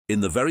In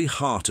the very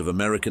heart of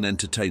American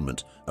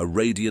entertainment, a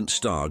radiant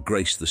star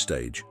graced the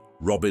stage,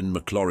 Robin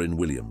McLaurin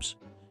Williams.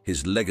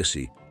 His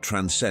legacy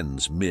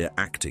transcends mere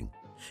acting.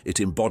 It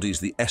embodies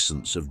the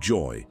essence of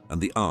joy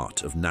and the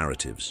art of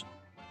narratives.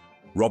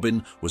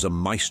 Robin was a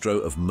maestro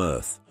of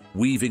mirth,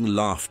 weaving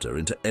laughter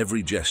into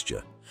every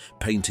gesture,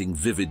 painting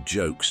vivid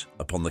jokes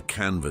upon the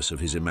canvas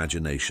of his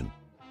imagination.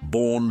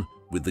 Born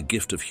with the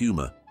gift of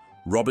humor,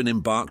 Robin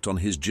embarked on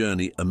his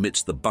journey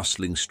amidst the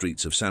bustling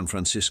streets of San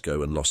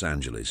Francisco and Los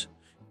Angeles.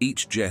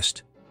 Each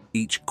jest,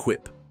 each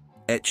quip,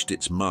 etched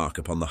its mark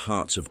upon the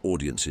hearts of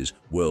audiences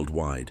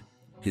worldwide.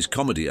 His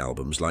comedy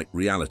albums like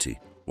Reality,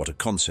 What a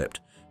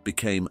Concept,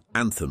 became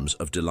anthems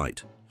of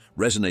delight,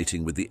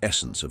 resonating with the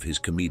essence of his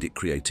comedic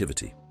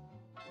creativity.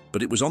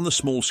 But it was on the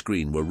small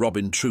screen where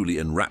Robin truly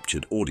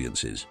enraptured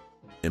audiences,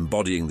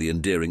 embodying the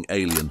endearing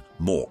alien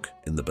Mork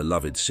in the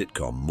beloved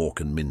sitcom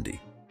Mork and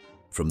Mindy.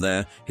 From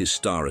there, his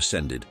star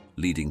ascended,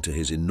 leading to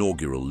his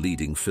inaugural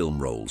leading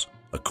film roles,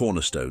 a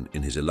cornerstone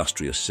in his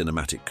illustrious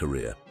cinematic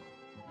career.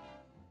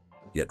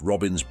 Yet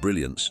Robin's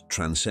brilliance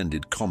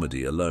transcended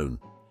comedy alone.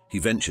 He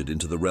ventured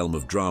into the realm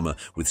of drama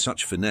with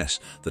such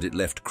finesse that it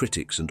left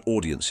critics and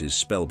audiences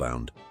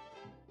spellbound.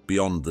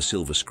 Beyond the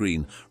silver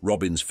screen,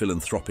 Robin's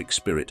philanthropic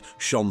spirit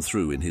shone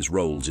through in his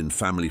roles in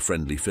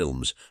family-friendly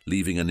films,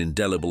 leaving an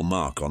indelible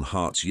mark on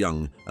hearts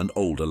young and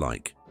old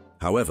alike.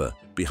 However,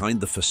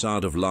 behind the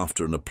facade of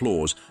laughter and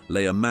applause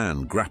lay a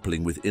man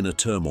grappling with inner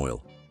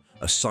turmoil,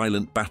 a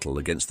silent battle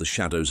against the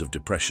shadows of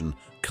depression,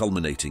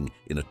 culminating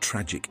in a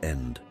tragic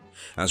end.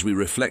 As we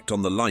reflect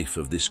on the life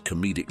of this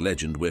comedic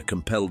legend, we're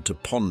compelled to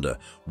ponder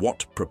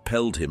what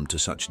propelled him to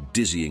such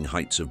dizzying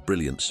heights of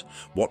brilliance,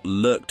 what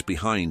lurked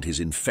behind his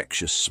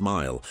infectious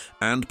smile,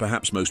 and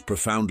perhaps most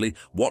profoundly,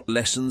 what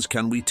lessons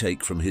can we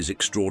take from his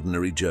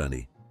extraordinary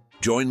journey?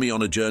 Join me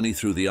on a journey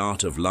through the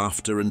art of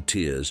laughter and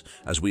tears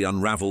as we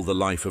unravel the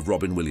life of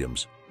Robin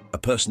Williams, a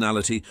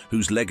personality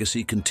whose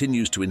legacy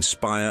continues to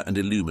inspire and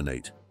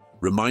illuminate,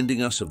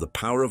 reminding us of the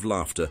power of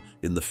laughter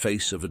in the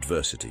face of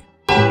adversity.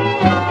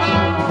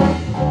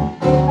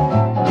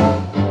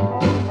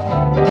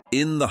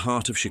 In the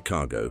heart of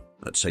Chicago,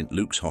 at St.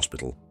 Luke's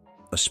Hospital,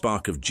 a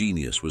spark of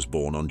genius was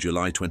born on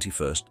July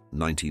 21,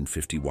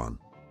 1951.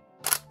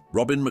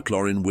 Robin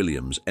McLaurin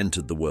Williams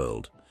entered the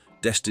world,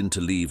 destined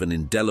to leave an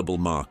indelible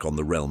mark on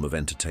the realm of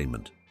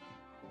entertainment.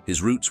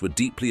 His roots were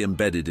deeply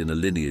embedded in a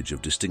lineage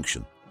of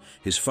distinction.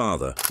 His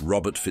father,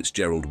 Robert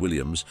Fitzgerald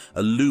Williams,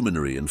 a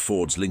luminary in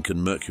Ford's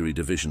Lincoln Mercury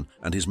division,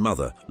 and his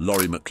mother,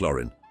 Lori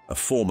McLaurin, a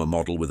former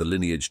model with a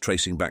lineage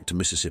tracing back to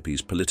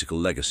Mississippi's political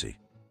legacy.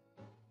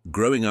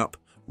 Growing up,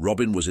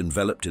 Robin was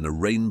enveloped in a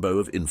rainbow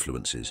of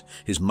influences.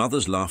 His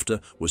mother's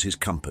laughter was his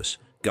compass,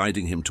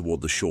 guiding him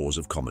toward the shores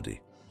of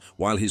comedy.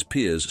 While his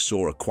peers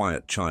saw a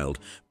quiet child,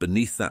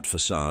 beneath that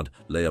facade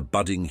lay a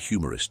budding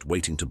humorist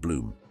waiting to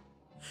bloom.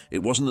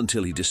 It wasn't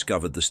until he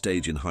discovered the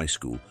stage in high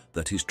school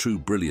that his true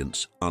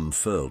brilliance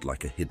unfurled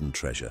like a hidden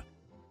treasure.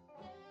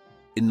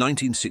 In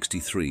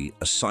 1963,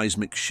 a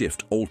seismic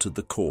shift altered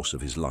the course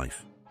of his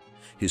life.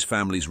 His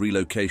family's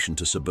relocation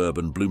to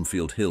suburban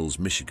Bloomfield Hills,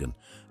 Michigan,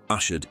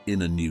 ushered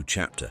in a new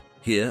chapter.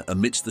 Here,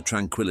 amidst the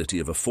tranquility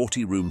of a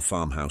 40-room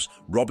farmhouse,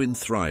 Robin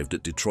thrived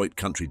at Detroit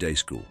Country Day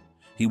School.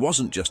 He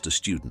wasn't just a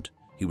student,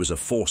 he was a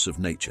force of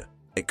nature,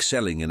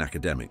 excelling in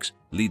academics,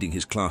 leading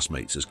his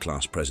classmates as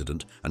class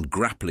president, and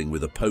grappling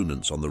with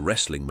opponents on the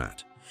wrestling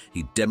mat.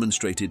 He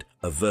demonstrated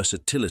a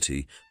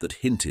versatility that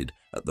hinted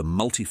at the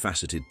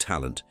multifaceted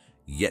talent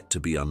yet to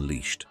be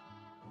unleashed.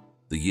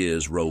 The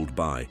years rolled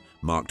by,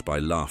 marked by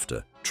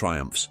laughter,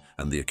 triumphs,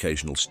 and the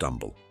occasional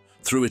stumble.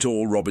 Through it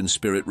all, Robin's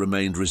spirit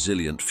remained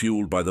resilient,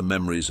 fueled by the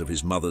memories of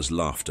his mother's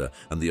laughter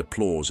and the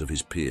applause of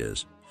his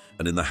peers.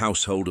 And in the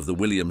household of the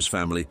Williams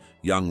family,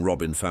 young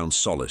Robin found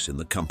solace in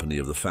the company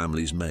of the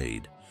family's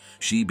maid.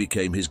 She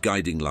became his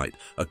guiding light,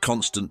 a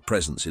constant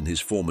presence in his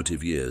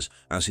formative years.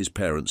 As his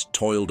parents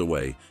toiled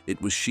away,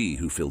 it was she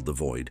who filled the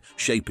void,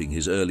 shaping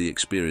his early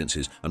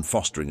experiences and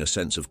fostering a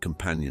sense of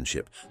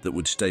companionship that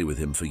would stay with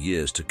him for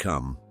years to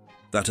come.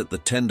 That at the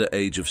tender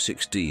age of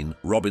 16,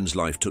 Robin's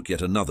life took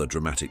yet another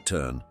dramatic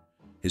turn.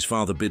 His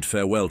father bid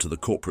farewell to the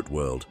corporate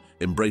world,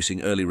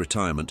 embracing early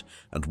retirement,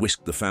 and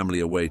whisked the family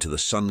away to the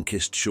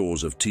sun-kissed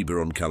shores of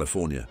Tiburon,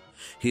 California.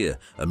 Here,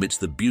 amidst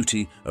the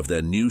beauty of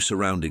their new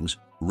surroundings,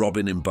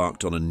 Robin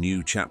embarked on a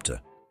new chapter,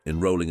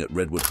 enrolling at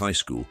Redwood High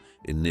School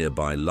in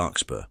nearby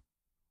Larkspur.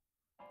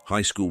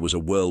 High school was a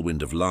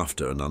whirlwind of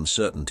laughter and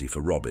uncertainty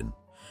for Robin.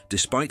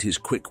 Despite his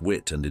quick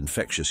wit and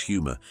infectious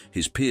humor,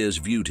 his peers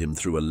viewed him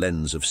through a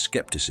lens of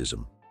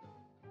skepticism.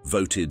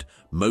 Voted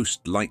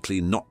most likely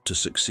not to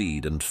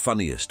succeed and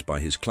funniest by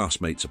his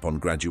classmates upon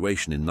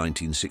graduation in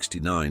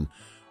 1969,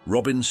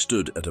 Robin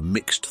stood at a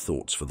mixed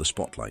thoughts for the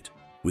spotlight.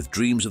 With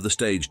dreams of the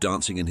stage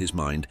dancing in his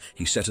mind,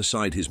 he set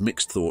aside his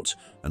mixed thoughts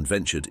and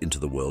ventured into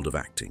the world of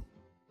acting.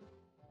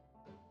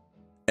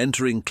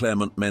 Entering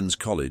Claremont Men's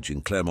College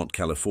in Claremont,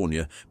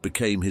 California,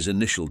 became his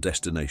initial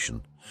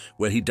destination,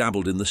 where he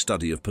dabbled in the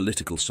study of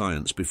political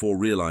science before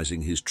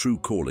realizing his true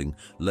calling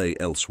lay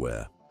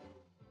elsewhere.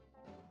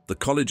 The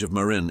College of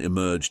Marin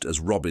emerged as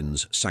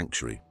Robin's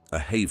sanctuary, a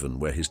haven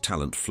where his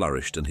talent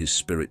flourished and his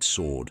spirit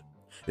soared.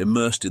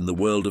 Immersed in the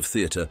world of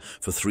theatre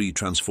for 3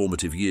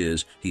 transformative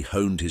years, he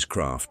honed his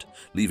craft,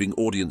 leaving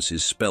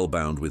audiences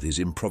spellbound with his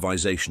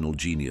improvisational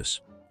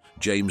genius.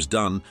 James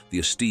Dunn, the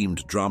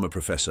esteemed drama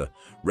professor,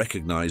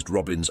 recognized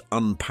Robin's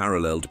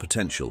unparalleled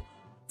potential,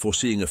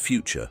 foreseeing a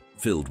future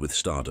filled with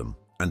stardom.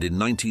 And in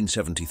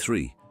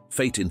 1973,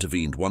 fate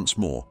intervened once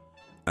more,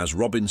 as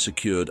Robin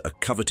secured a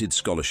coveted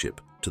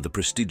scholarship to the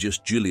prestigious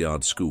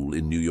Juilliard School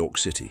in New York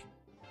City.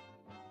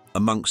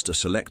 Amongst a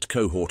select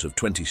cohort of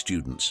 20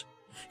 students,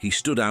 he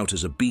stood out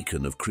as a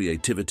beacon of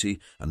creativity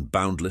and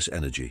boundless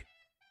energy.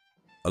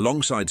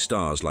 Alongside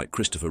stars like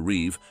Christopher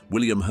Reeve,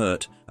 William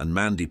Hurt, and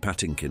Mandy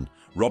Patinkin,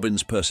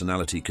 Robin's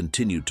personality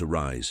continued to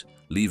rise,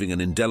 leaving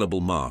an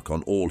indelible mark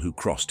on all who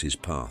crossed his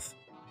path.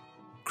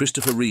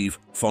 Christopher Reeve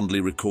fondly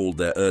recalled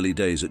their early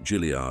days at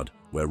Juilliard,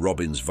 where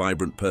Robin's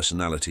vibrant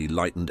personality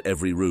lightened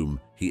every room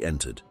he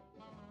entered.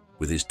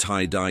 With his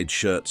tie-dyed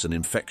shirts and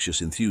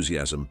infectious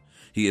enthusiasm,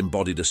 he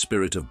embodied a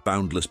spirit of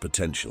boundless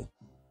potential,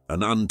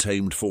 an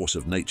untamed force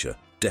of nature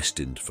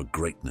destined for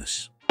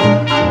greatness.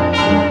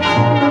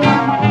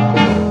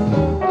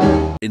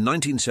 In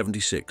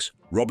 1976,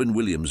 Robin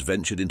Williams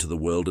ventured into the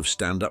world of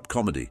stand-up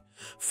comedy,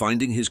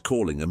 finding his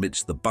calling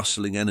amidst the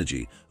bustling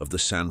energy of the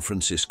San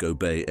Francisco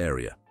Bay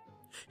Area.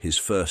 His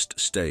first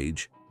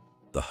stage,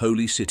 the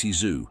Holy City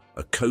Zoo,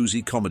 a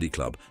cozy comedy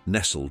club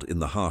nestled in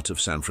the heart of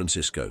San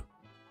Francisco.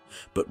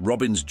 But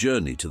Robin's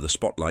journey to the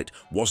spotlight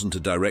wasn't a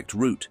direct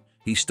route.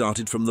 He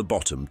started from the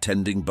bottom,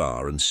 tending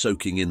bar and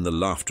soaking in the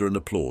laughter and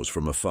applause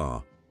from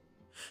afar.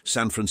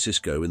 San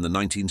Francisco in the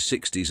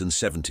 1960s and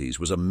 70s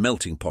was a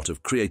melting pot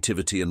of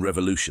creativity and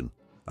revolution,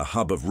 a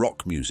hub of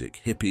rock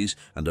music, hippies,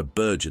 and a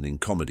burgeoning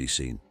comedy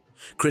scene.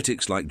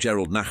 Critics like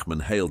Gerald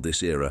Nachman hailed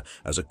this era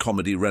as a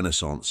comedy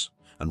renaissance,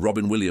 and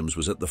Robin Williams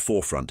was at the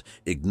forefront,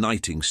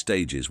 igniting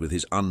stages with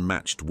his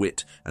unmatched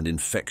wit and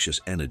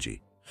infectious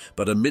energy.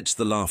 But amidst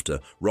the laughter,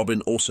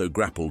 Robin also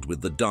grappled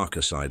with the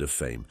darker side of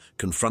fame,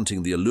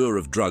 confronting the allure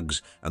of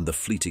drugs and the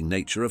fleeting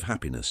nature of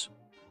happiness.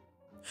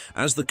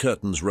 As the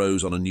curtains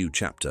rose on a new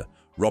chapter,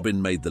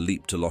 Robin made the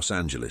leap to Los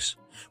Angeles,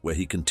 where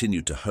he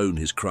continued to hone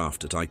his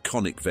craft at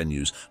iconic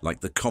venues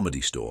like the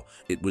Comedy Store.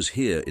 It was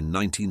here in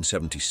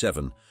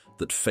 1977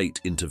 that fate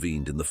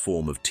intervened in the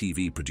form of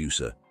TV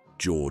producer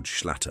George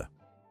Schlatter.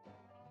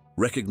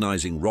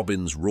 Recognizing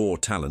Robin's raw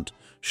talent,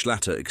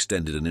 Schlatter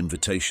extended an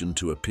invitation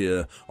to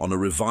appear on a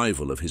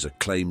revival of his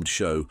acclaimed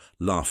show,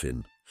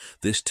 Laugh-In.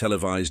 This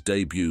televised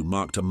debut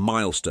marked a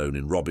milestone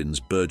in Robin's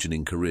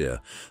burgeoning career,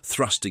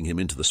 thrusting him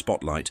into the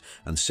spotlight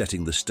and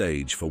setting the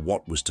stage for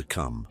what was to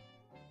come.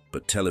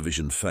 But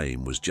television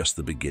fame was just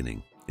the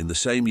beginning. In the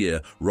same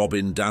year,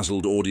 Robin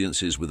dazzled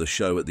audiences with a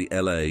show at the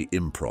LA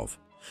Improv,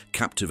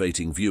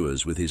 captivating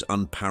viewers with his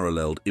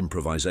unparalleled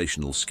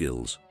improvisational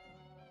skills.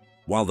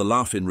 While the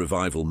Laugh-In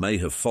revival may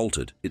have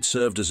faltered, it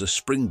served as a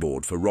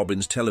springboard for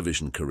Robin's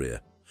television career,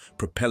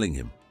 propelling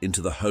him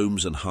into the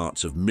homes and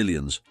hearts of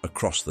millions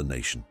across the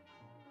nation.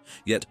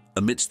 Yet,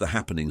 amidst the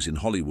happenings in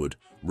Hollywood,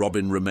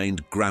 Robin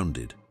remained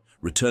grounded,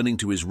 returning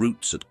to his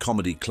roots at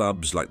comedy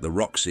clubs like the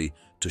Roxy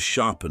to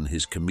sharpen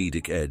his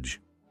comedic edge.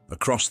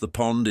 Across the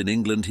pond in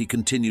England, he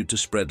continued to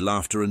spread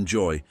laughter and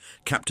joy,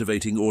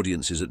 captivating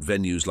audiences at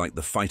venues like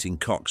the Fighting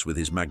Cocks with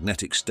his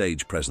magnetic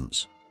stage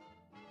presence.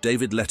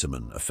 David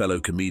Letterman, a fellow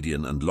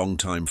comedian and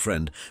longtime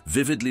friend,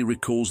 vividly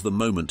recalls the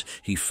moment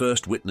he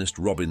first witnessed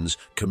Robin's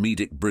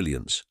comedic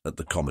brilliance at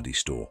the Comedy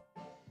Store.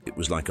 It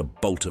was like a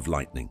bolt of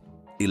lightning,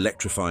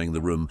 electrifying the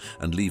room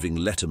and leaving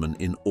Letterman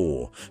in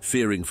awe,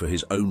 fearing for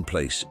his own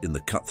place in the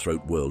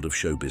cutthroat world of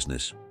show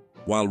business.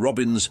 While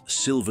Robin's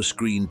silver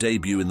screen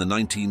debut in the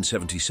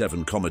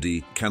 1977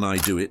 comedy Can I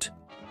Do It?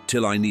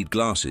 Till I Need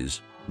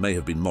Glasses may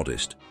have been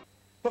modest,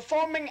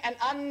 performing an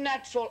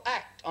unnatural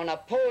act on a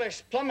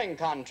Polish plumbing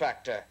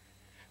contractor,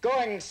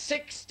 going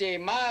 60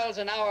 miles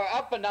an hour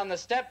up and down the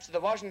steps of the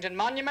Washington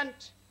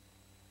Monument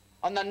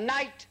on the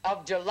night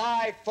of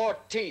July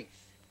 14th.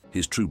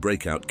 His true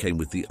breakout came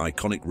with the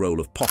iconic role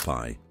of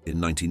Popeye in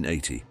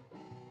 1980.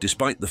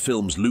 Despite the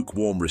film's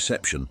lukewarm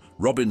reception,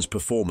 Robin's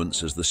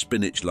performance as the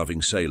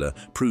spinach-loving sailor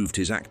proved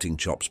his acting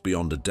chops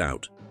beyond a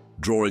doubt,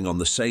 drawing on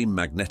the same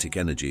magnetic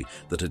energy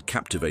that had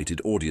captivated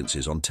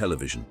audiences on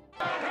television.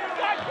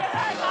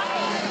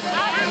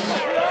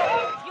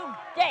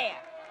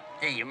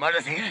 Hey, your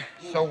mother's here?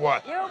 So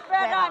what? You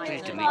bet on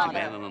Pleased to meet you,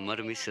 ma'am. I'm a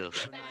mother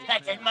myself.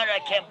 That's his mother. I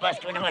can't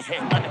bust when it was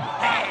his mother.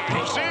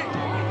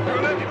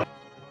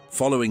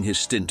 Following his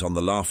stint on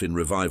the Laugh-In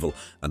revival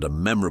and a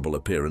memorable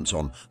appearance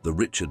on The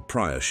Richard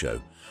Pryor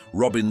Show,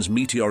 Robin's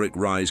meteoric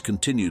rise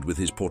continued with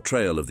his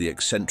portrayal of the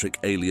eccentric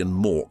alien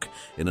Mork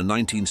in a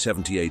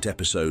 1978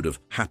 episode of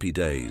Happy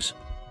Days.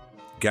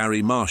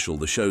 Gary Marshall,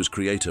 the show's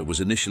creator, was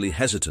initially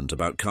hesitant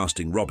about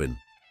casting Robin,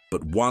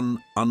 but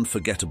one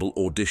unforgettable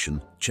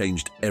audition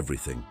changed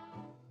everything.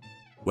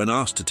 When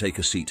asked to take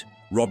a seat,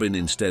 Robin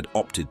instead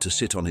opted to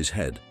sit on his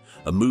head,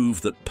 a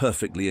move that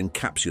perfectly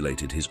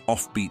encapsulated his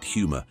offbeat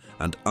humor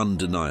and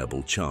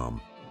undeniable charm.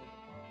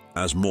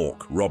 As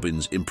Mork,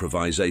 Robin's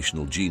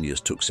improvisational genius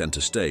took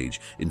center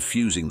stage,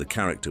 infusing the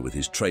character with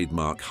his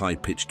trademark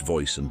high-pitched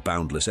voice and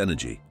boundless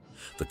energy.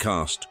 The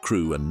cast,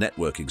 crew, and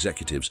network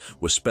executives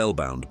were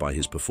spellbound by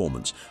his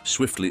performance,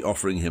 swiftly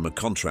offering him a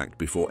contract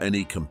before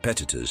any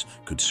competitors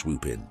could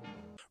swoop in.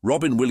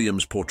 Robin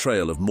Williams'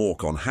 portrayal of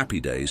Mork on Happy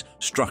Days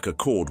struck a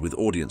chord with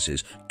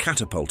audiences,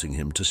 catapulting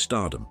him to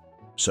stardom.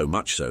 So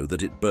much so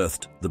that it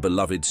birthed the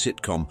beloved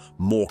sitcom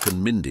Mork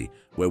and Mindy,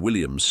 where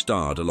Williams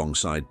starred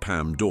alongside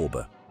Pam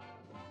Dawber.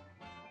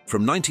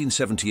 From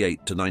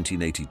 1978 to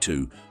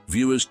 1982,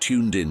 viewers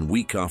tuned in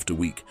week after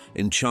week,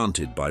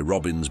 enchanted by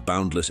Robin's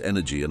boundless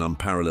energy and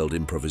unparalleled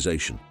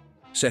improvisation.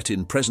 Set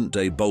in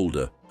present-day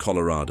Boulder,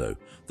 Colorado,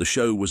 the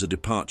show was a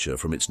departure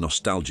from its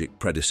nostalgic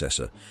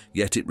predecessor,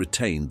 yet it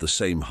retained the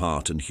same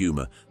heart and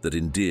humor that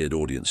endeared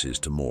audiences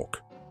to Mork.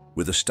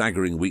 With a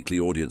staggering weekly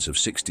audience of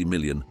 60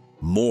 million,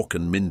 Mork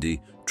and Mindy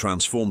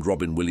transformed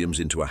Robin Williams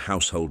into a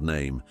household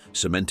name,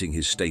 cementing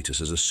his status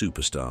as a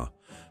superstar.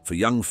 For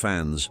young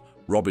fans,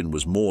 Robin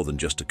was more than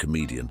just a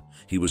comedian.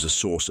 He was a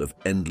source of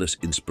endless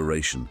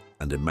inspiration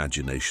and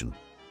imagination.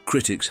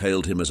 Critics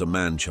hailed him as a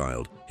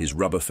man-child, his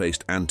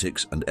rubber-faced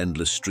antics and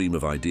endless stream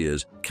of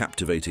ideas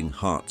captivating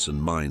hearts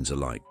and minds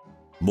alike.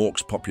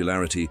 Mork's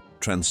popularity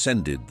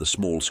transcended the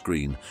small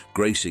screen,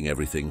 gracing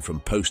everything from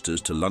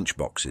posters to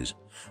lunchboxes,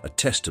 a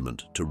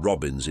testament to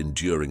Robin's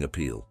enduring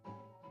appeal.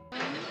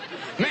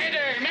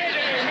 Mayday! Mayday!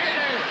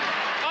 Mayday!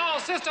 All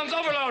systems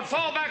overload.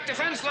 Fall back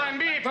defense line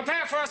B.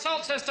 Prepare for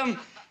assault system.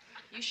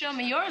 You show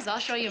me yours, I'll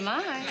show you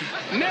mine.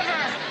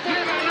 Never!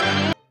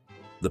 Never!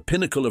 The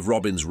pinnacle of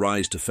Robin's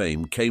rise to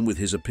fame came with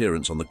his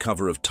appearance on the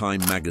cover of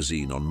Time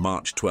magazine on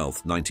March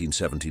 12,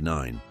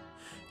 1979.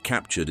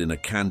 Captured in a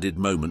candid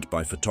moment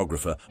by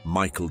photographer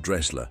Michael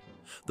Dressler,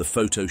 the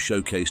photo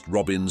showcased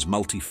Robin's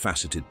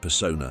multifaceted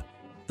persona,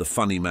 the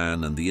funny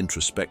man and the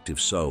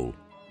introspective soul,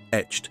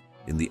 etched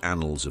in the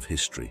annals of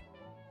history.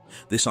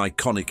 This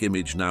iconic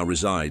image now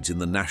resides in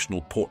the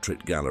National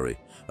Portrait Gallery,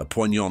 a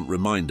poignant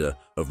reminder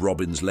of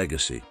Robin's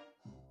legacy.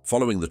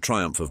 Following the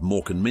triumph of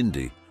Mork and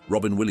Mindy,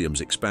 Robin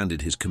Williams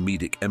expanded his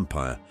comedic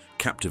empire,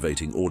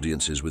 captivating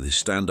audiences with his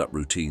stand-up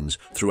routines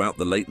throughout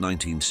the late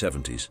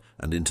 1970s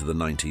and into the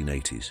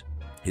 1980s.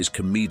 His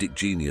comedic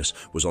genius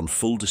was on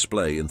full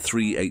display in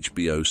 3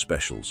 HBO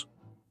specials: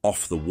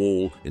 Off the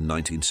Wall in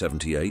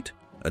 1978,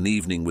 An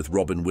Evening with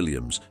Robin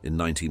Williams in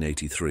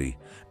 1983,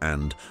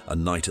 and A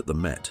Night at the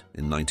Met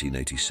in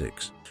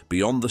 1986.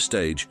 Beyond the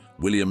stage,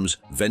 Williams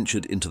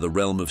ventured into the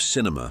realm of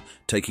cinema,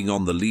 taking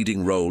on the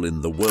leading role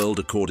in The World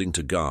According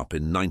to Garp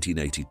in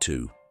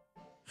 1982.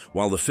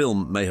 While the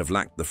film may have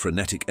lacked the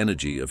frenetic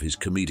energy of his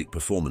comedic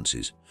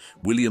performances,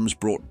 Williams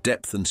brought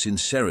depth and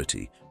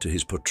sincerity to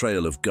his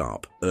portrayal of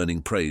Garp,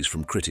 earning praise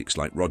from critics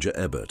like Roger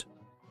Ebert.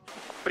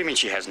 What do you mean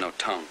she has no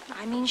tongue?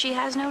 I mean she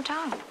has no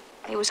tongue.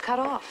 It was cut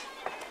off.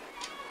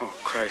 Oh,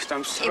 Christ,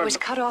 I'm sorry. It was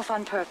cut off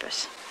on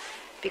purpose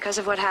because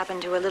of what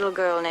happened to a little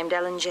girl named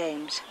Ellen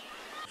James.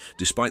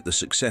 Despite the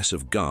success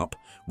of Garp,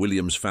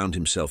 Williams found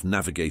himself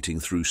navigating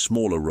through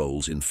smaller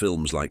roles in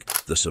films like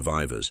The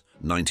Survivors,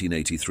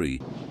 1983.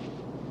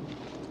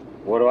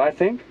 What do I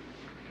think?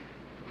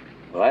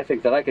 Well, I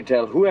think that I could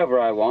tell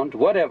whoever I want,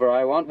 whatever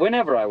I want,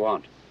 whenever I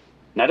want.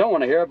 And I don't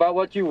want to hear about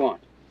what you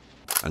want.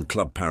 And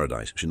Club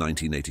Paradise,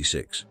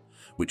 1986,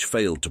 which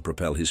failed to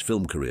propel his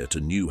film career to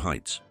new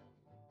heights.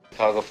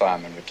 Chicago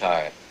fireman,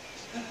 retired.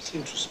 That's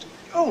interesting.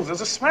 Oh,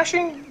 there's a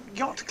smashing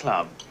yacht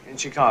club in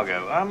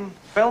Chicago,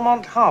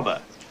 Belmont Harbor.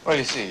 Well,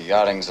 you see,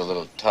 yachting's a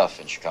little tough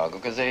in Chicago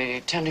because they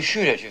tend to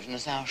shoot at you from the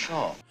South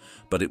Shore.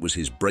 But it was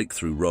his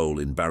breakthrough role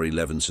in Barry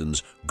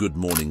Levinson's Good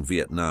Morning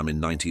Vietnam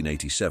in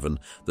 1987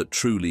 that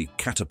truly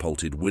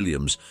catapulted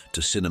Williams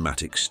to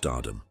cinematic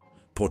stardom.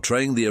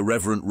 Portraying the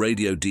irreverent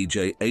radio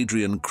DJ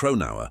Adrian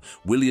Cronauer,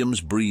 Williams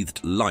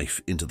breathed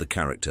life into the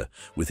character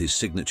with his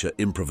signature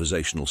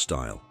improvisational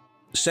style.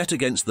 Set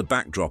against the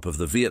backdrop of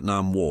the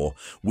Vietnam War,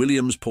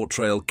 Williams'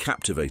 portrayal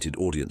captivated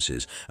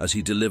audiences as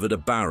he delivered a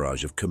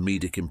barrage of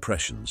comedic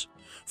impressions,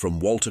 from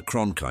Walter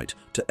Cronkite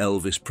to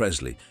Elvis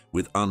Presley,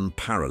 with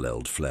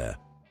unparalleled flair.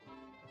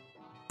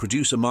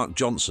 Producer Mark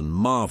Johnson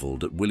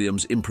marveled at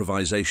Williams'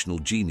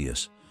 improvisational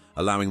genius,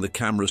 allowing the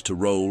cameras to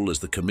roll as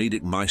the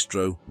comedic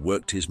maestro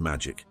worked his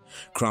magic,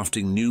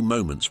 crafting new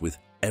moments with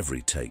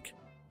every take.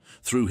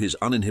 Through his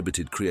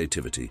uninhibited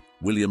creativity,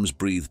 Williams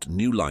breathed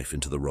new life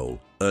into the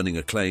role, earning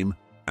acclaim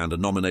and a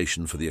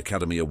nomination for the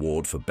Academy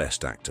Award for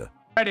Best Actor.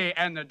 Eddie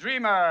and the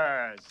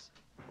Dreamers.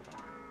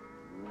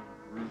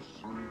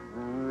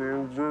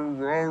 The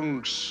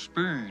wrong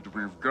speed.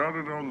 We've got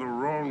it on the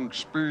wrong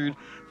speed.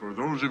 For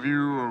those of you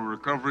who are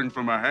recovering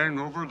from a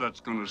hangover, that's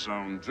going to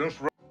sound just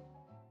right.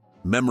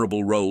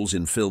 Memorable roles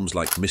in films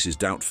like Mrs.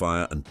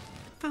 Doubtfire and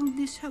Found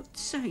this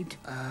outside.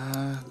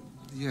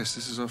 Yes,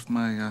 this is off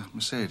my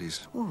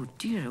Mercedes. Oh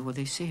dear, well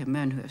they say a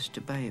man who has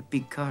to buy a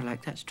big car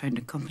like that's trying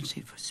to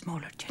compensate for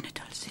smaller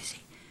genitals, is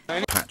he?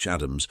 Patch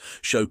Adams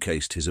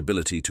showcased his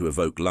ability to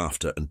evoke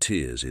laughter and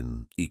tears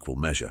in equal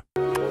measure.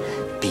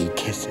 Big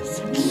kisses.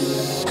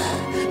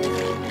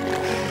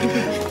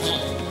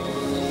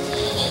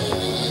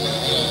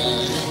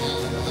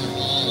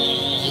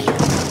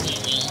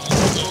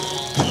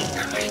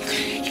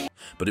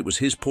 but it was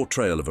his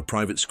portrayal of a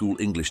private school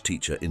English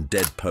teacher in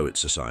Dead Poets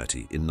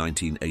Society in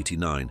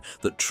 1989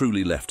 that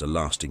truly left a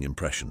lasting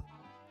impression.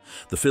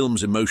 The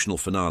film's emotional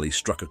finale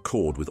struck a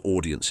chord with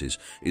audiences,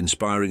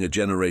 inspiring a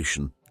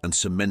generation and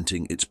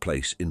cementing its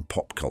place in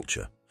pop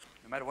culture.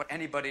 No matter what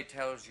anybody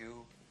tells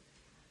you,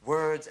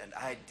 words and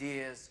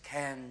ideas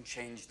can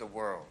change the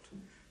world.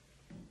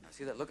 Now,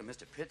 see that look in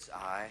Mr. Pitt's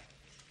eye?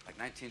 Like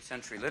 19th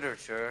century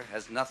literature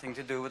has nothing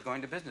to do with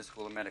going to business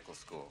school or medical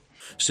school.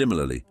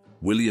 Similarly,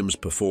 Williams'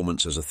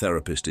 performance as a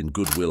therapist in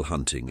Good Will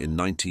Hunting in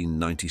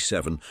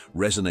 1997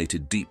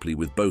 resonated deeply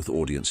with both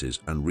audiences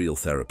and real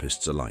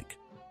therapists alike.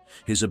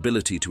 His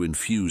ability to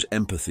infuse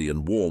empathy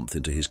and warmth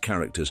into his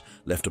characters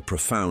left a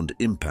profound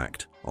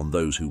impact on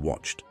those who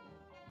watched.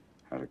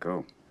 How'd it go?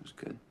 It was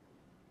good.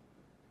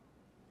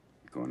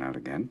 You going out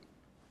again?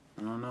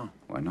 I don't know.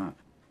 Why not?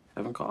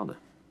 Haven't called it.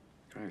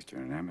 Christ,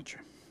 you're an amateur.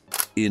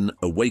 In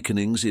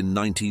Awakenings in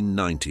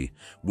 1990,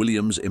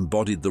 Williams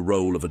embodied the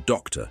role of a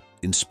doctor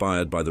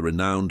inspired by the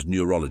renowned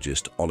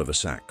neurologist Oliver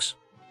Sacks.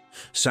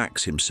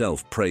 Sacks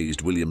himself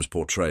praised Williams'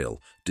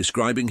 portrayal,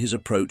 describing his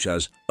approach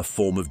as a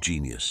form of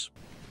genius.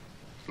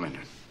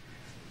 Leonard,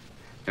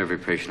 every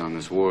patient on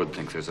this ward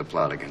thinks there's a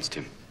plot against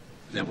him.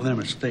 Yeah, well, they're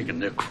mistaken.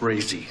 They're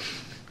crazy.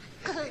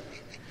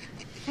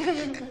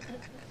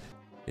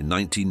 In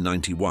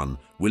 1991,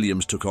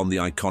 Williams took on the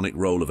iconic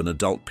role of an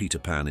adult Peter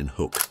Pan in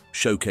Hook,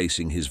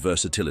 showcasing his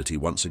versatility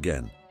once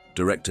again.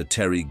 Director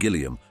Terry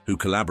Gilliam, who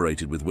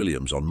collaborated with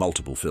Williams on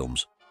multiple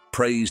films,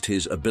 praised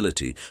his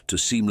ability to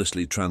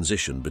seamlessly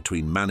transition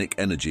between manic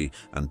energy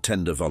and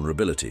tender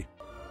vulnerability.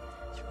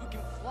 You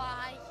can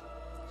fly,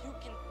 you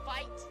can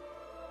fight,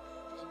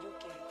 and you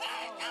can...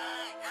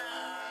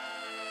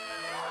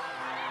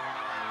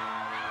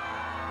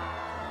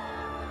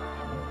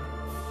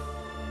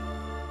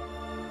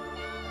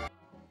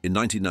 In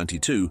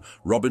 1992,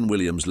 Robin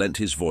Williams lent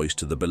his voice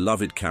to the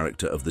beloved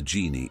character of the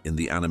genie in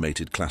the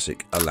animated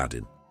classic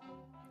Aladdin.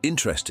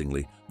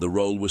 Interestingly, the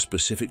role was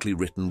specifically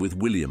written with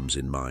Williams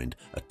in mind,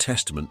 a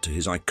testament to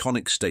his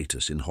iconic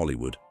status in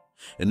Hollywood.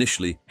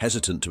 Initially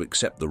hesitant to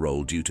accept the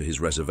role due to his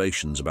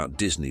reservations about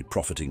Disney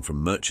profiting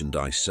from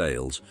merchandise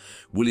sales,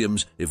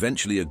 Williams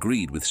eventually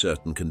agreed with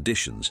certain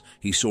conditions.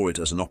 He saw it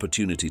as an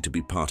opportunity to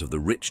be part of the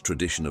rich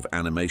tradition of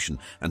animation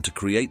and to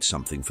create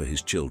something for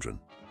his children.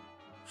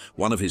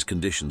 One of his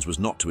conditions was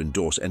not to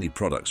endorse any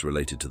products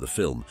related to the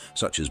film,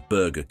 such as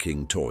Burger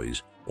King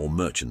toys or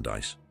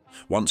merchandise.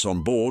 Once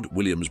on board,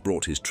 Williams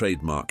brought his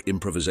trademark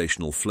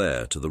improvisational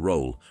flair to the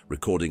role,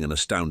 recording an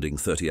astounding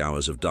 30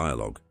 hours of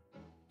dialogue.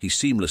 He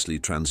seamlessly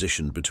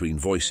transitioned between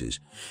voices,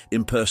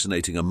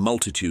 impersonating a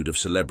multitude of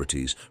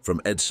celebrities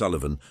from Ed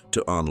Sullivan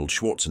to Arnold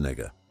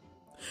Schwarzenegger.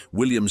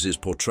 Williams's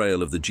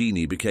portrayal of the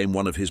genie became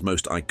one of his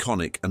most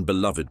iconic and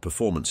beloved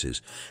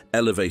performances,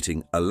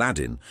 elevating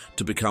Aladdin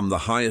to become the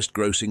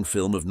highest-grossing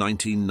film of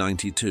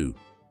 1992.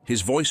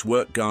 His voice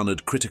work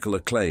garnered critical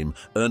acclaim,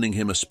 earning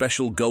him a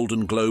special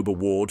Golden Globe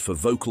Award for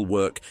vocal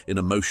work in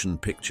a motion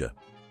picture.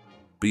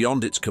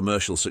 Beyond its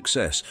commercial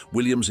success,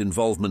 Williams'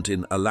 involvement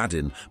in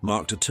Aladdin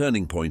marked a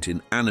turning point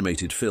in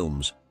animated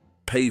films,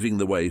 paving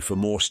the way for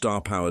more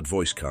star-powered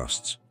voice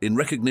casts. In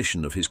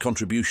recognition of his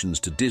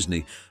contributions to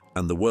Disney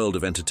and the world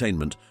of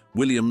entertainment,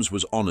 Williams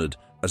was honored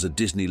as a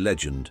Disney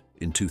legend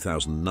in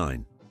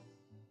 2009.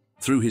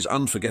 Through his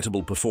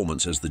unforgettable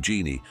performance as the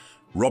genie,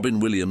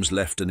 Robin Williams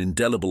left an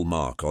indelible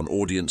mark on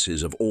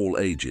audiences of all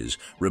ages,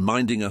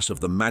 reminding us of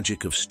the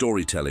magic of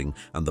storytelling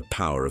and the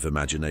power of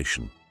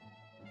imagination.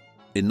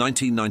 In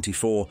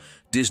 1994,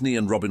 Disney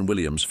and Robin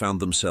Williams found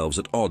themselves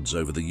at odds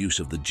over the use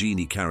of the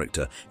genie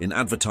character in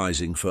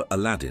advertising for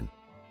Aladdin.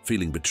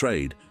 Feeling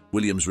betrayed,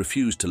 Williams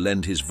refused to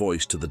lend his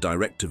voice to the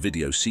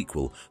direct-to-video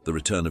sequel, The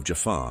Return of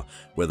Jafar,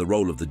 where the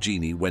role of the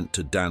genie went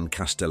to Dan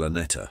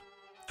Castellaneta.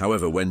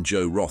 However, when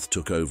Joe Roth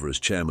took over as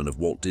chairman of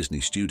Walt Disney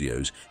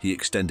Studios, he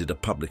extended a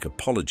public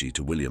apology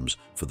to Williams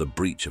for the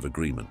breach of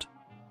agreement.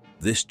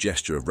 This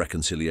gesture of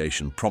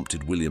reconciliation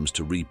prompted Williams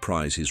to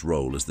reprise his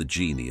role as the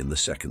genie in the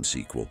second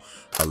sequel,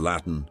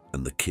 Aladdin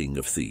and the King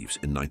of Thieves,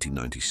 in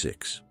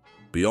 1996.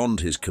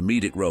 Beyond his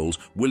comedic roles,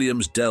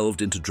 Williams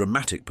delved into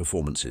dramatic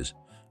performances,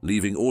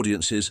 leaving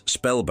audiences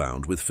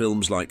spellbound with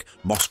films like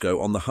Moscow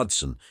on the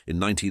Hudson in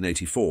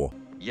 1984.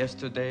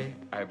 Yesterday,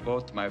 I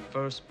bought my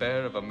first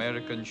pair of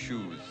American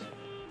shoes.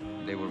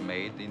 They were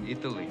made in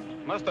Italy.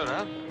 Mustard,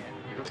 huh?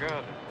 You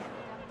good.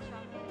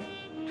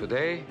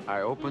 Today,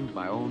 I opened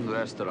my own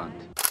restaurant.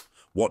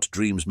 What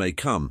Dreams May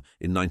Come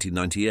in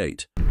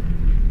 1998.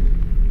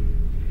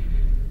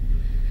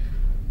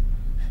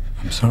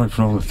 I'm sorry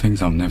for all the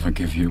things I'll never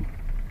give you.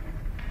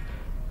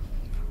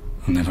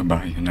 I'll never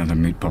buy you another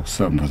meatball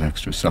sub with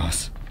extra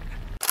sauce.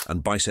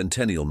 And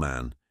Bicentennial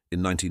Man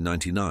in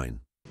 1999.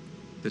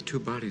 The two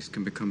bodies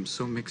can become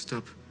so mixed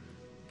up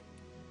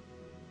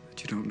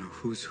that you don't know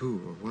who's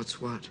who or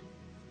what's what.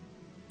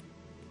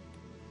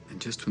 And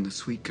just when the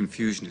sweet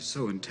confusion is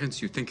so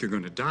intense you think you're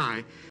going to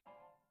die...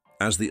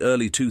 As the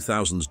early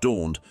 2000s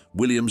dawned,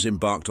 Williams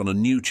embarked on a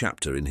new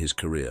chapter in his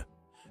career,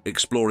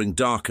 exploring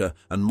darker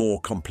and more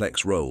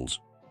complex roles.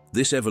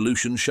 This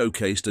evolution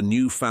showcased a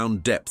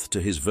newfound depth to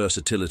his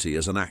versatility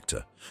as an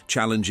actor,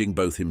 challenging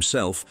both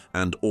himself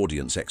and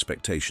audience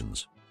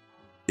expectations.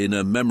 In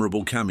a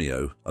memorable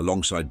cameo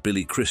alongside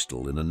Billy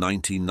Crystal in a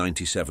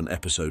 1997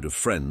 episode of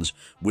Friends,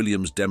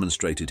 Williams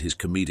demonstrated his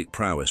comedic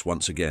prowess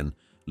once again,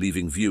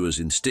 leaving viewers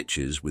in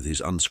stitches with his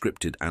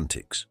unscripted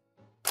antics.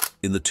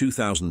 In the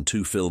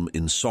 2002 film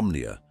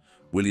Insomnia,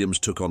 Williams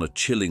took on a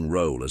chilling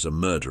role as a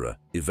murderer,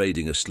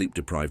 evading a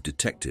sleep-deprived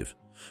detective,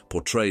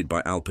 portrayed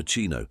by Al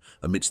Pacino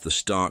amidst the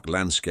stark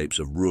landscapes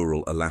of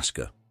rural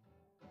Alaska.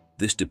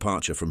 This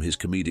departure from his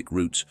comedic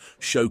roots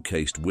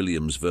showcased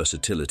Williams'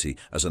 versatility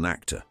as an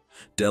actor,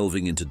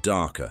 delving into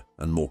darker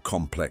and more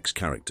complex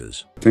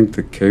characters. I think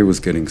that Kay was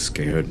getting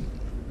scared.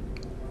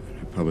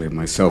 I probably have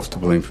myself to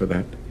blame for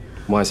that.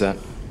 Why is that?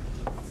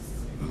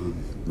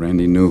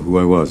 Randy knew who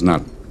I was.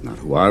 Not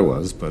who I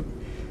was, but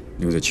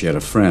knew that she had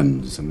a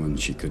friend, someone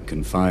she could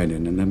confide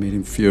in, and that made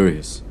him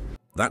furious.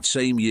 That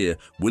same year,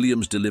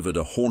 Williams delivered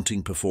a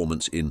haunting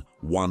performance in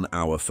 1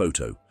 Hour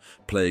Photo,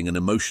 playing an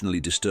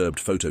emotionally disturbed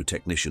photo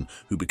technician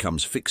who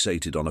becomes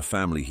fixated on a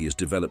family he has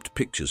developed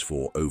pictures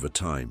for over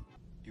time.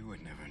 You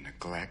would never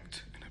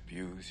neglect and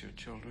abuse your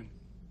children.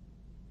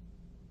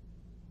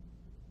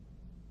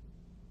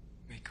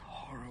 Make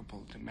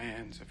horrible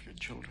demands of your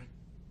children.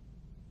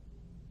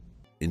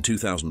 In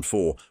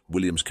 2004,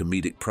 Williams'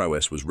 comedic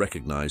prowess was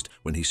recognized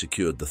when he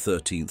secured the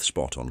 13th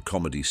spot on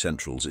Comedy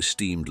Central's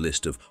esteemed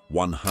list of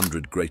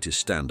 100 greatest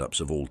stand-ups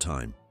of all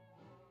time.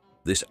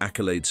 This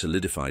accolade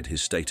solidified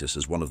his status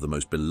as one of the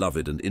most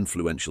beloved and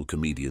influential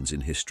comedians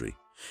in history.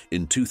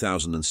 In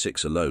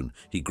 2006 alone,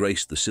 he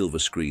graced the silver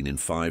screen in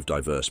 5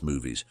 diverse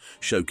movies,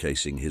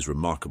 showcasing his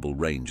remarkable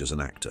range as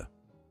an actor.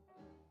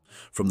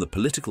 From the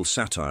political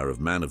satire of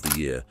Man of the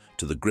Year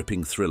to the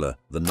gripping thriller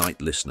The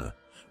Night Listener,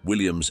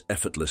 Williams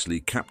effortlessly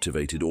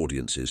captivated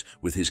audiences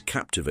with his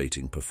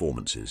captivating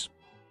performances.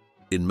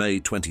 In May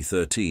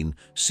 2013,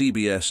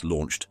 CBS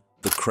launched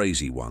The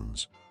Crazy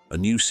Ones, a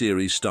new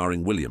series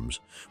starring Williams,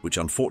 which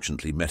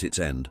unfortunately met its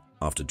end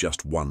after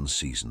just 1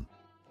 season.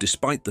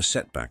 Despite the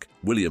setback,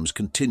 Williams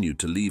continued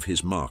to leave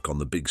his mark on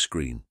the big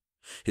screen.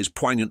 His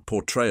poignant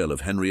portrayal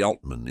of Henry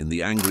Altman in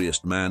The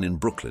Angriest Man in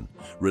Brooklyn,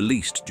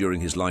 released during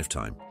his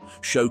lifetime,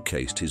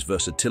 showcased his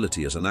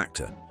versatility as an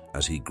actor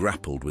as he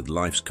grappled with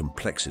life's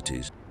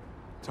complexities.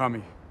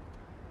 Tommy,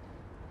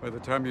 by the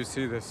time you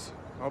see this,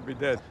 I'll be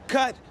dead.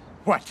 Cut!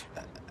 What?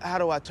 How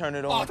do I turn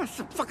it on? Oh, that's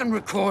the fucking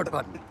record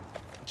button.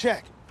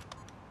 Check.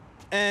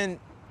 And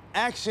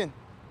action.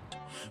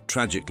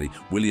 Tragically,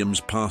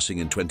 Williams' passing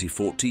in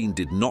 2014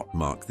 did not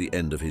mark the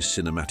end of his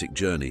cinematic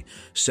journey.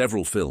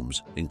 Several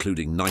films,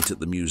 including Night at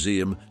the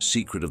Museum,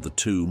 Secret of the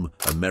Tomb,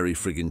 A Merry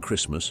Friggin'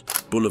 Christmas,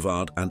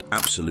 Boulevard, and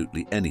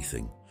Absolutely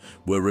Anything,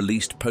 were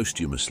released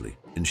posthumously,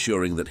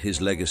 ensuring that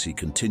his legacy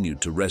continued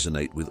to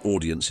resonate with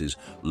audiences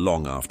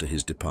long after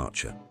his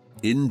departure.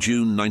 In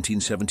June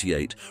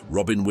 1978,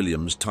 Robin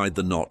Williams tied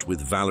the knot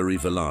with Valerie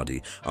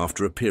Velarde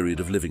after a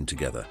period of living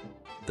together.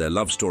 Their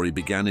love story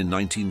began in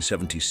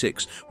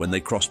 1976 when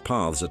they crossed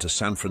paths at a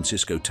San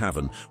Francisco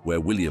tavern where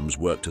Williams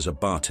worked as a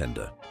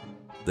bartender.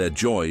 Their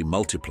joy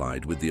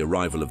multiplied with the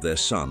arrival of their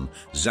son,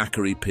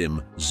 Zachary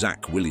Pym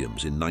Zach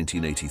Williams, in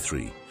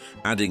 1983,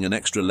 adding an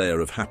extra layer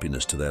of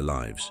happiness to their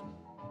lives.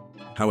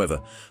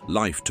 However,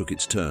 life took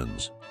its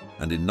turns,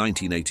 and in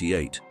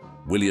 1988,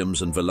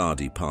 Williams and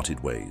Velarde parted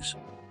ways.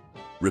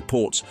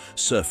 Reports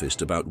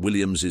surfaced about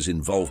Williams's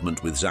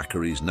involvement with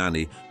Zachary's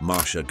nanny,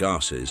 Marcia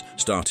Garces,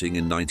 starting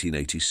in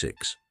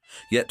 1986.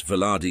 Yet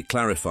Velarde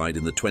clarified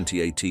in the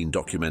 2018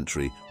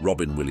 documentary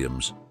Robin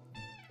Williams,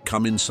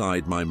 "Come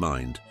Inside My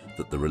Mind,"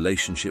 that the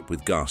relationship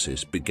with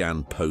Garces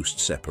began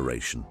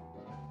post-separation.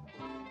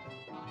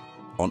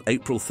 On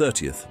April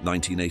 30th,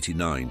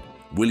 1989,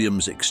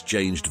 Williams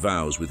exchanged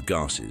vows with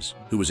Garces,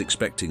 who was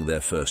expecting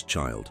their first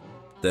child.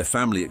 Their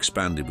family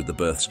expanded with the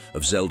births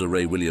of Zelda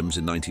Ray Williams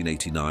in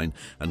 1989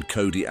 and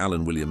Cody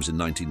Allen Williams in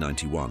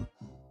 1991.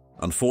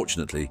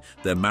 Unfortunately,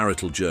 their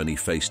marital journey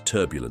faced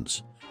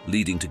turbulence,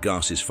 leading to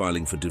Garces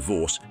filing for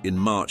divorce in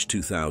March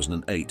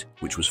 2008,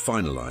 which was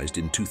finalized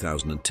in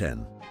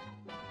 2010.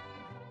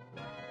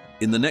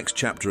 In the next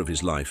chapter of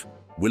his life,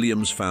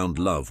 Williams found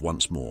love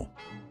once more.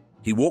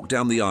 He walked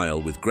down the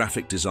aisle with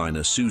graphic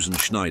designer Susan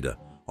Schneider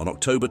on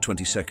October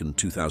 22,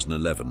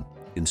 2011,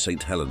 in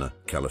St. Helena,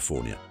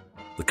 California.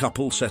 The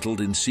couple settled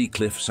in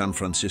Seacliff, San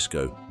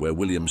Francisco, where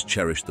Williams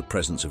cherished the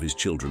presence of his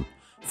children,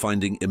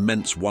 finding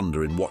immense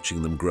wonder in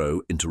watching them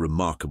grow into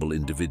remarkable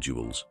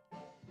individuals.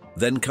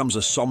 Then comes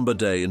a somber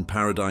day in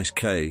Paradise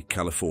Cay,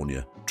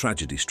 California.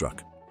 Tragedy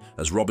struck,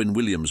 as Robin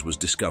Williams was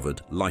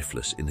discovered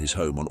lifeless in his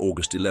home on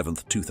August 11,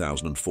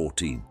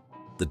 2014.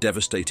 The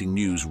devastating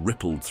news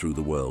rippled through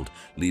the world,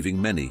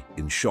 leaving many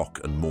in shock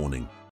and mourning.